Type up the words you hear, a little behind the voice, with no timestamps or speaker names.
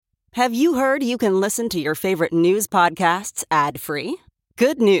Have you heard you can listen to your favorite news podcasts ad-free?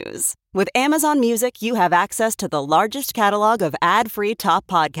 Good news. With Amazon Music, you have access to the largest catalog of ad-free top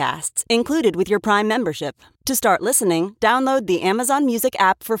podcasts included with your Prime membership. To start listening, download the Amazon Music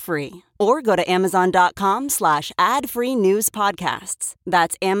app for free or go to amazon.com/ad-free news podcasts.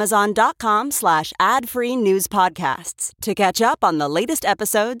 That's amazon.com/ad-free news podcasts to catch up on the latest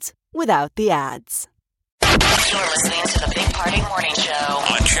episodes without the ads. You're listening to the Big Party Morning Show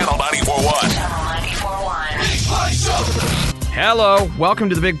on Channel 94.1. Channel 94.1. Hello, welcome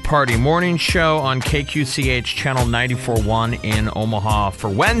to the Big Party Morning Show on KQCH Channel 94.1 in Omaha for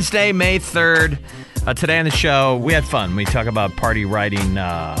Wednesday, May 3rd. Today on the show, we had fun. We talk about party riding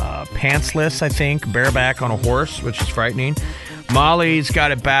pantsless, I think, bareback on a horse, which is frightening. Molly's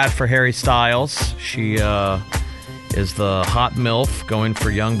got it bad for Harry Styles. She is the hot MILF going for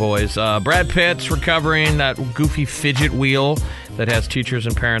young boys. Brad Pitt's recovering that goofy fidget wheel that has teachers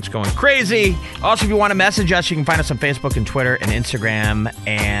and parents going crazy. Also, if you want to message us, you can find us on Facebook and Twitter and Instagram.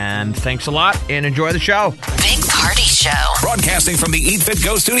 And thanks a lot and enjoy the show. Big Party Show. Broadcasting from the Eat Fit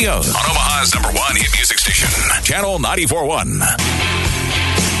Go studios on Omaha's #1 hit music station, Channel 94.1. All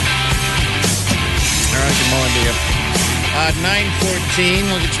right, good morning to you. 9:14,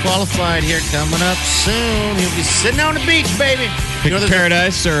 we'll get you qualified here coming up soon. You'll be sitting on the beach, baby. Pick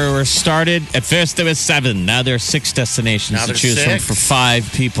Paradise or started. At first there was 7. Now there are 6 destinations Now to there's choose from 6. for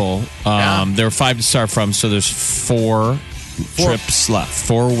 5 people. There are 5 to start from, so there's 4 trips left.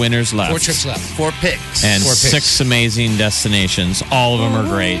 4 winners left. 4 trips left. 4 picks. And 4 picks. 6 amazing destinations. All of them are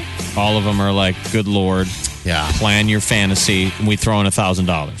great. All of them are like, good Lord. Yeah. Plan your fantasy. We throw in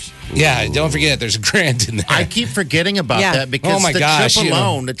 $1,000. Yeah, don't forget, there's a grant in there. I keep forgetting about that because Oh my gosh,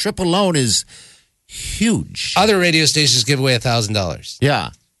 the trip alone is huge. Other radio stations give away $1,000.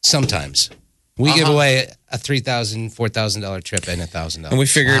 Yeah. Sometimes. We give away a $3,000, $4,000 trip and $1,000. And we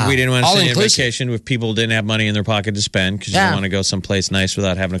figured we didn't want to All send you on inclusive. vacation if people didn't have money in their pocket to spend because you want to go someplace nice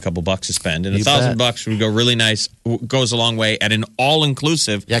without having a couple bucks to spend. And You $1,000 would go really nice, goes a long way at an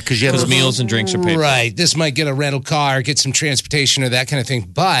all-inclusive. Yeah, because you have meals and drinks are paid for. Right. This might get a rental car, get some transportation or that kind of thing.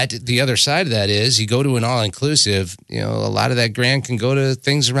 But the other side of that is you go to an all-inclusive, a lot of that grant can go to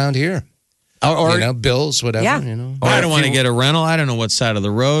things around here. Or Bills, whatever. Yeah. I don't want to get a rental. I don't know what side of the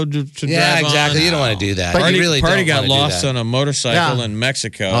road to Yeah, drive exactly. on. You don't want to do that. Party, you really party don't got wanna do lost that. on a motorcycle Yeah. in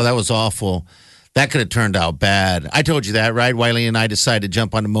Mexico. Oh, that was awful. That could have turned out bad. I told you that, right? Wiley and I decided to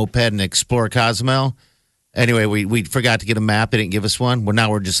jump on a moped and explore Cozumel. Anyway, we forgot to get a map. They didn't give us one. Well,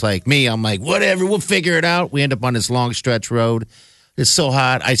 now we're just like, I'm like, whatever, we'll figure it out. We end up on this long stretch road. It's so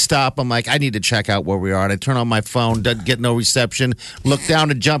hot. I stop. I'm like, I need to check out where we are. And I turn on my phone, doesn't get no reception. Look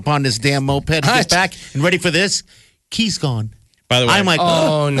down and jump on this damn moped. Get back and ready for this. Key's gone. By the way, I'm like,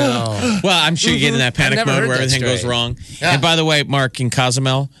 Oh, no. well, I'm sure you get in that panic never mode heard where that everything goes story. wrong. Yeah. And by the way, Mark, in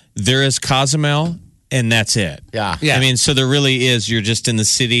Cozumel, there is Cozumel, and that's it. Yeah. Yeah. I mean, so there really is. You're just in the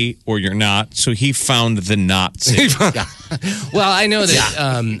city or you're not. So he found the not city. Well, I know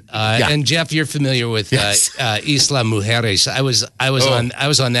that, and Jeff, you're familiar with Isla Mujeres. I was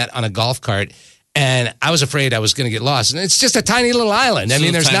on that on a golf cart, and I was afraid I was going to get lost. And it's just a tiny little island. I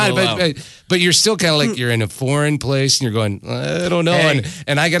mean, there's not, but you're still kind of like you're in a foreign place, and you're going, I don't know,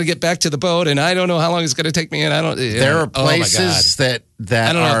 and I got to get back to the boat, and I don't know how long it's going to take me, and I don't. there are places that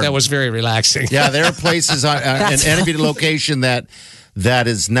I don't know are, if that was very relaxing. Yeah, there are places on in any location that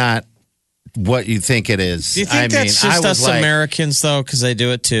is not what you think it is. Do you think that's just us Americans, though? Because they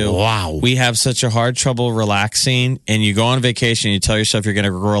do it too. Wow. We have such a hard trouble relaxing, and you go on vacation, you tell yourself you're going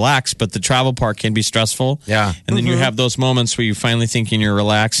to relax, but the travel part can be stressful. Yeah. And then you have those moments where you're finally thinking you're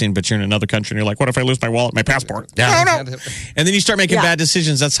relaxing, but you're in another country, and you're like, what if I lose my wallet, my passport? Yeah. No. And then you start making bad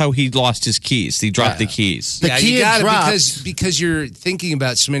decisions. That's how he lost his keys. He dropped the keys. The key you got dropped. because you're thinking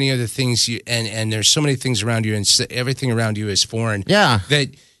about so many other things, and there's so many things around you, and everything around you is foreign. Yeah. That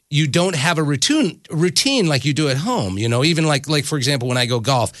you don't have a routine like you do at home. Even like for example, when I go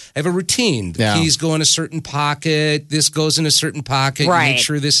golf, I have a routine. The keys go in a certain pocket. This goes in a certain pocket. Right. You make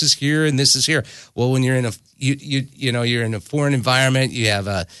sure this is here and this is here. Well, when you're in you're in a foreign environment, you have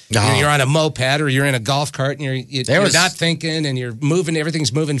you're on a moped or you're in a golf cart and you're not thinking and you're moving.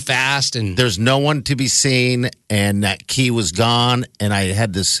 Everything's moving fast and there's no one to be seen, and that key was gone, and I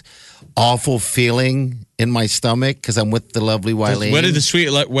had this awful feeling in my stomach because I'm with the lovely Wileen. What did the sweet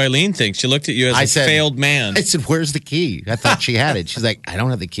Wileen think? She looked at you as a failed man. I said, where's the key? I thought she had it. She's like, I don't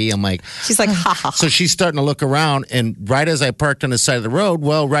have the key. I'm like, She's like, ha ha. so she's starting to look around, and right as I parked on the side of the road,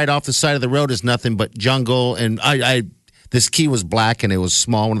 right off the side of the road is nothing but jungle, and I this key was black and it was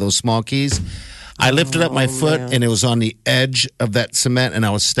small, one of those small keys. I lifted up my foot and it was on the edge of that cement and I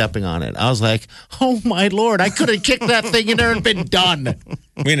was stepping on it. I was like, oh my Lord, I could have kicked that thing in there and been done.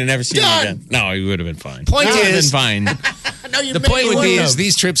 We'd have never seen it again. No, he would have been fine. Point He would have is- been fine. The point would be is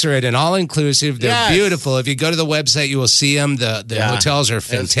these trips are at an all-inclusive. They're Yes. beautiful. If you go to the website, you will see them. The hotels are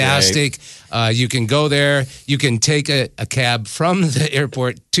fantastic. You can go there. You can take a cab from the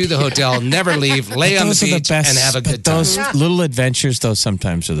airport to the hotel, never leave, lay on the Those are beach, and have a good time. Those little adventures, though,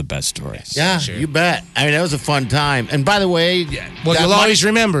 sometimes are the best stories. Yeah, you bet. I mean, that was a fun time. And by the way, Well, that you'll money- always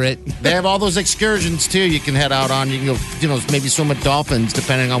remember it. They have all those excursions too. You can head out on. You can go, maybe swim with dolphins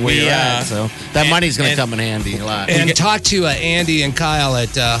depending on where you're at. So that money's going to come in handy a lot. And talk to Andy and Kyle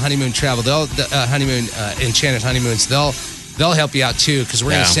at Honeymoon Travel. They'll Honeymoon Enchanted Honeymoons. They'll help you out too, because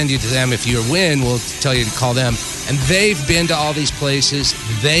we're going to send you to them. If you win, we'll tell you to call them. And they've been to all these places.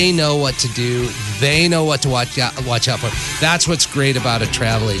 They know what to do. They know what to watch out for. That's what's great about a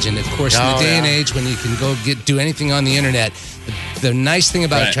travel agent. Of course, in the day and age when you can go do anything on the internet, the nice thing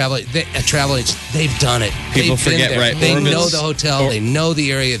about a travel agent, they've done it. People They've been forget, there. right? They Orbitz- know the hotel. They know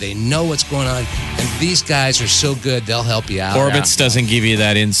the area. They know what's going on. And these guys are so good. They'll help you out. Orbitz doesn't give you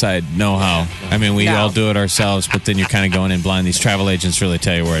that inside know-how. I mean, we all do it ourselves, but then you're kind of going in blind. These travel agents really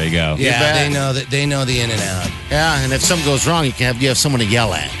tell you where to go. Yeah, bet. they know the in and out. Yeah, and if something goes wrong, you have someone to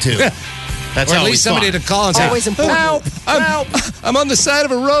yell at too. That's Or at always least somebody fun. to call and say, Always important. Help! I'm on the side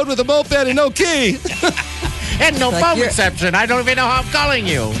of a road with a moped and no key. And no Like phone you're- reception. I don't even know how I'm calling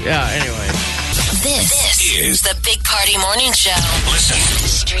you. Yeah. Anyway. This is the Big Party Morning Show. Listen.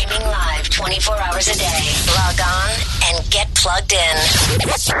 Streaming live 24 hours a day. Log on and get plugged in.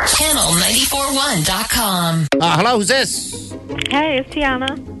 Channel941.com. Hello, who's this? Hey, it's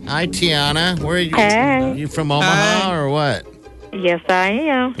Tiana. Hi, Tiana. Where are you? Hey. Are you from Omaha or what? Yes, I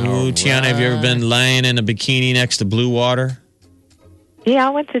am. Ooh, Tiana, have you ever been laying in a bikini next to blue water? Yeah, I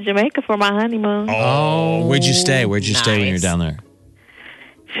went to Jamaica for my honeymoon. Oh, where'd you stay? Where'd you stay when you were down there?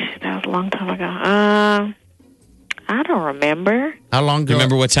 That was a long time ago. I don't remember. How long Do ago? you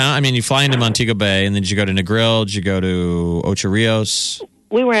remember what town? I mean, you fly into Montego Bay, and then did you go to Negril? Did you go to Ocho Rios?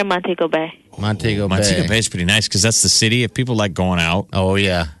 We were in Montego Bay. Montego Bay. Montego Bay is pretty nice because that's the city. If people like going out, Oh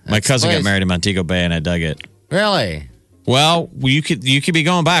yeah. my That's the cousin got place. married in Montego Bay, and I dug it. Really? Well, you could be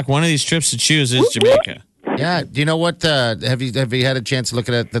going back. One of these trips to choose is Jamaica. Yeah. Do you know what? Have you had a chance to look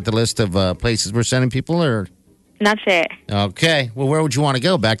at the list of places we're sending people? Or Not yet. okay. Well, where would you want to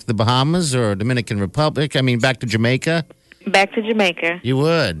go? Back to the Bahamas or Dominican Republic? I mean, back to Jamaica. Back to Jamaica. You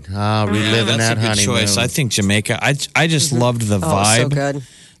would reliving That's that a good honeymoon. choice. I think Jamaica. I just loved the Oh, so vibe. good.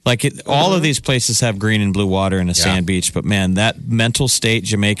 Like all of these places have green and blue water and a sand beach, but man, that mental state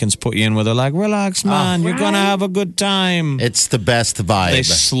Jamaicans put you in where they're like, relax, man, you're gonna have a good time. It's the best vibe. They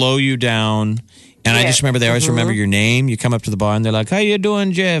slow you down, and I just remember they always remember your name. You come up to the bar and they're like, "How you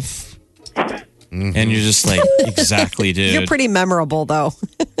doing, Jeff?" And you're just like, "Exactly, dude. You're pretty memorable, though.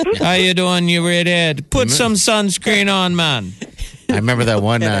 How you doing, you redhead? Put some sunscreen on, man." I remember that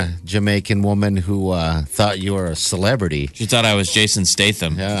one Jamaican woman who thought you were a celebrity. She thought I was Jason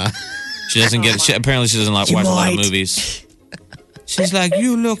Statham. Yeah. She doesn't get. Apparently, she doesn't watch a lot of movies. She's like,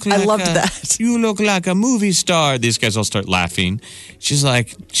 you look like loved that. You look like a movie star. These guys all start laughing. She's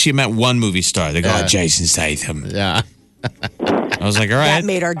like, she meant one movie star. They go, Yeah. oh, Jason Statham. Yeah. I was like, all right, That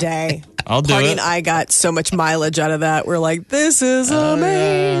made our day. I'll do Party it. and I got so much mileage out of that. We're like, this is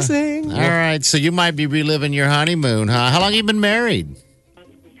amazing. All right. So you might be reliving your honeymoon, huh? How long have you been married?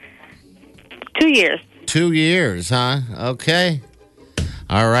 2 years. 2 years, huh? Okay.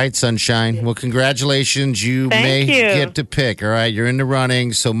 All right, Sunshine. Well, congratulations. You Thank may you. get to pick. All right. You're in the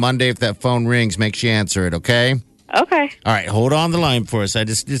running. So Monday, if that phone rings, make sure you answer it, okay? Okay. All right. Hold on the line for us. I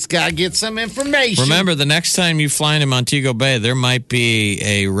just got to get some information. Remember, the next time you fly into Montego Bay, there might be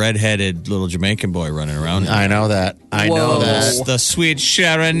a redheaded little Jamaican boy running around. I know that. I know that. The sweet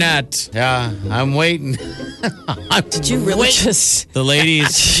Sharonette. Yeah. I'm waiting. Did you really just? The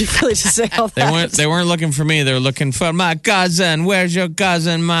ladies. Did you really just say all that? They weren't looking for me. They were looking for my cousin. Where's your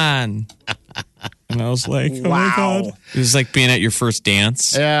cousin, man? And I was like, oh my God. It was like being at your first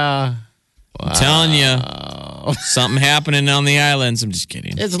dance. Yeah. I'm telling you, something happening on the islands. I'm just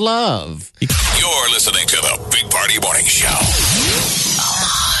kidding. It's love. You're listening to the Big Party Morning Show.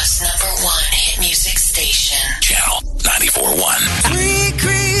 Omaha's #1 hit music station. Channel 94.1.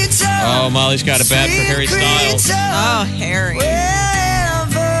 Oh, Molly's got a bad for Harry Styles. Oh, Harry.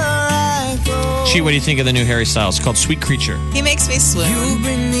 Gee, what do you think of the new Harry Styles? It's called Sweet Creature. He makes me swoon.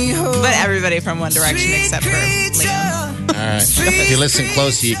 But everybody from One Direction except for Liam. All right. If you listen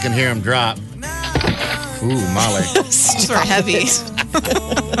closely, you can hear him drop. Ooh, Molly. Those were heavy.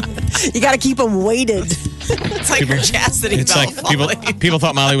 You got to keep them weighted. It's like her chastity It's belt like people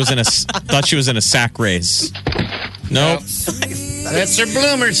thought Molly was thought she was in a sack race. Nope. That's her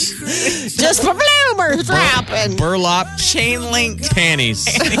bloomers. Just for bloomers wrapping. Burlap chain link panties.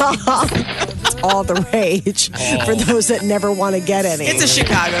 It's all the rage for those that never want to get any. It's a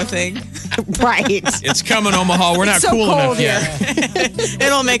Chicago thing. Right. It's coming, Omaha. We're not so cool enough here. yet.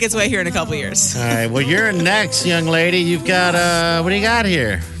 It'll make its way here in a couple years. All right. Well, you're next, young lady. You've got, what do you got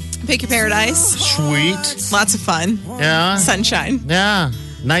here? Pick your paradise. Sweet. Lots of fun. Yeah. Sunshine. Yeah.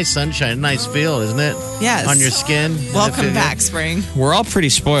 Nice sunshine. Nice feel, isn't it? Yes. On your skin. Welcome back, spring. We're all pretty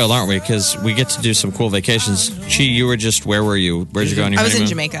spoiled, aren't we? Because we get to do some cool vacations. Chi, you were just, where were you? Where'd you go on your I was in honeymoon?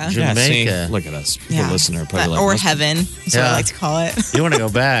 Jamaica. Yeah, Jamaica. see? Look at us. The listener probably like or most- heaven, is what I like to call it. You want to go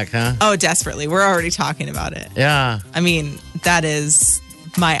back, huh? Oh, desperately. We're already talking about it. Yeah. I mean, that is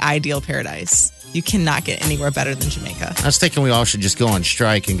my ideal paradise. You cannot get anywhere better than Jamaica. I was thinking we all should just go on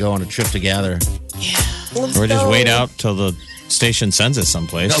strike and go on a trip together. Or just wait out till the station sends us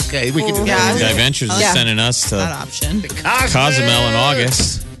someplace. Okay, we can do Yeah. that. Sky Ventures is sending us to That option. Cozumel in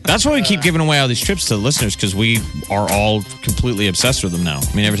August. That's why we keep giving away all these trips to the listeners, because we are all completely obsessed with them now.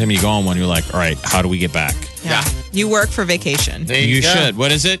 I mean, every time you go on one, you're like, all right, how do we get back? Yeah. You work for vacation. There You go. should.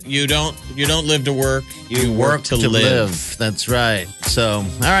 What is it? You don't live to work. You work to live. That's right. So, all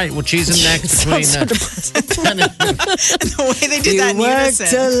right. Well, cheesing next between. The way they did that in work unison.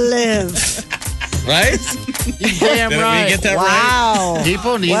 to live. Right? Damn Did right. we get that Wow.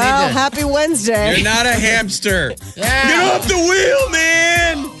 People need Well, to happy Wednesday. You're not a hamster. Yeah. Get off the wheel,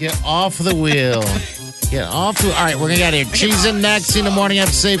 man. Get off the wheel. Get off the. All right, we're gonna get here. Cheesing next. See you in the morning. Have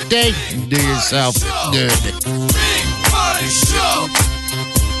a safe day. Do yourself good.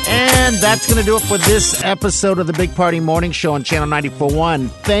 And that's going to do it for this episode of the Big Party Morning Show on Channel 94.1.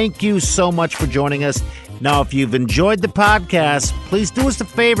 Thank you so much for joining us. Now, if you've enjoyed the podcast, please do us a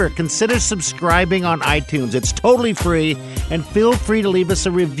favor. Consider subscribing on iTunes. It's totally free, and feel free to leave us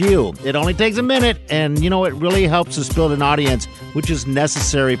a review. It only takes a minute, and, you know, it really helps us build an audience, which is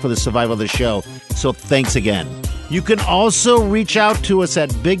necessary for the survival of the show. So thanks again. You can also reach out to us at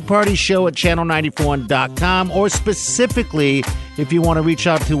bigpartyshow@channel941.com, or specifically, if you want to reach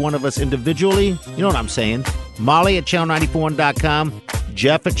out to one of us individually, you know what I'm saying, Molly at channel941.com,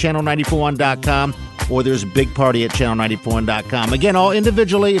 Jeff at channel941.com, or there's Big Party at channel941.com. Again, all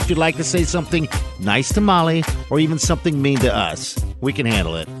individually. If you'd like to say something nice to Molly or even something mean to us, we can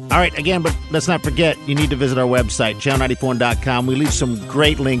handle it. All right, again, but let's not forget, you need to visit our website, channel941.com. We leave some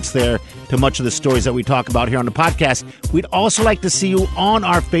great links there to much of the stories that we talk about here on the podcast. We'd also like to see you on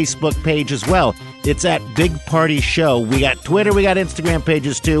our Facebook page as well. It's at Big Party Show. We got Twitter, we got Instagram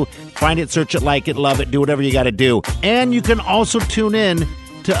pages too. Find it, search it, like it, love it, do whatever you got to do. And you can also tune in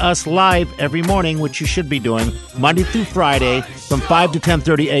to us live every morning, which you should be doing, Monday through Friday from 5 to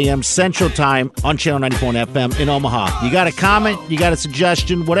 10:30 a.m. Central Time on Channel 94 FM in Omaha. You got a comment, you got a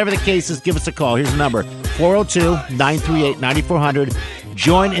suggestion, whatever the case is, give us a call. Here's the number, 402-938-9400.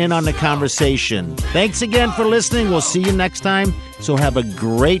 Join in on the conversation. Thanks again for listening. We'll see you next time. So have a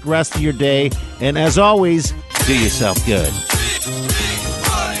great rest of your day. And as always, do yourself good.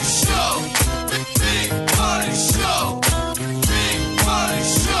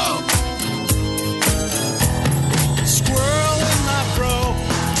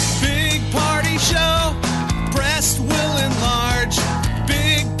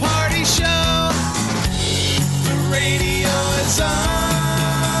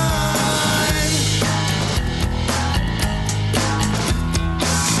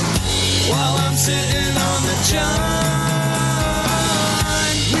 Sitting on the john.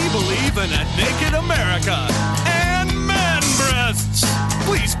 We believe in a naked America and man breasts.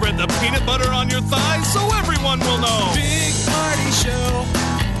 Please spread the peanut butter on your thighs so everyone will know. Big Party Show.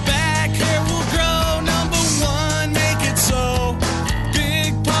 Back hair will grow. Number one, make it so.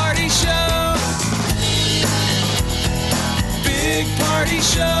 Big Party Show. Big Party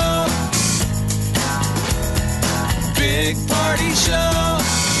Show. Big Party Show.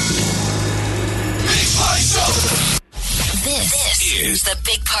 This is the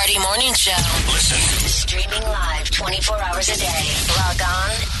Big Party Morning Show. Listen. Streaming live 24 hours a day. Log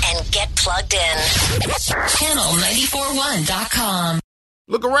on and get plugged in. Channel941.com.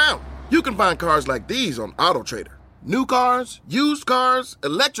 Look around. You can find cars like these on AutoTrader. New cars, used cars,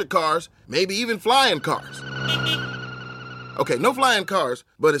 electric cars, maybe even flying cars. Okay, no flying cars,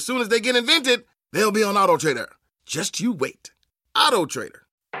 but as soon as they get invented, they'll be on AutoTrader. Just you wait. AutoTrader.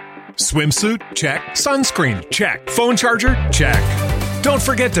 Swimsuit? Check. Sunscreen? Check. Phone charger? Check. Don't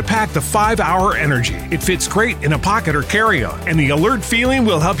forget to pack the 5-Hour Energy. It fits great in a pocket or carry-on, and the alert feeling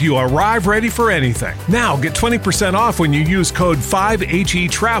will help you arrive ready for anything. Now get 20% off when you use code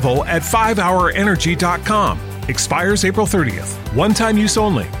 5HETRAVEL at 5hourenergy.com. Expires April 30th. One-time use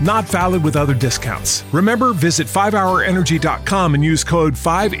only. Not valid with other discounts. Remember, visit 5hourenergy.com and use code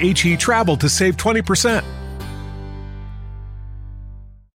 5HETRAVEL to save 20%.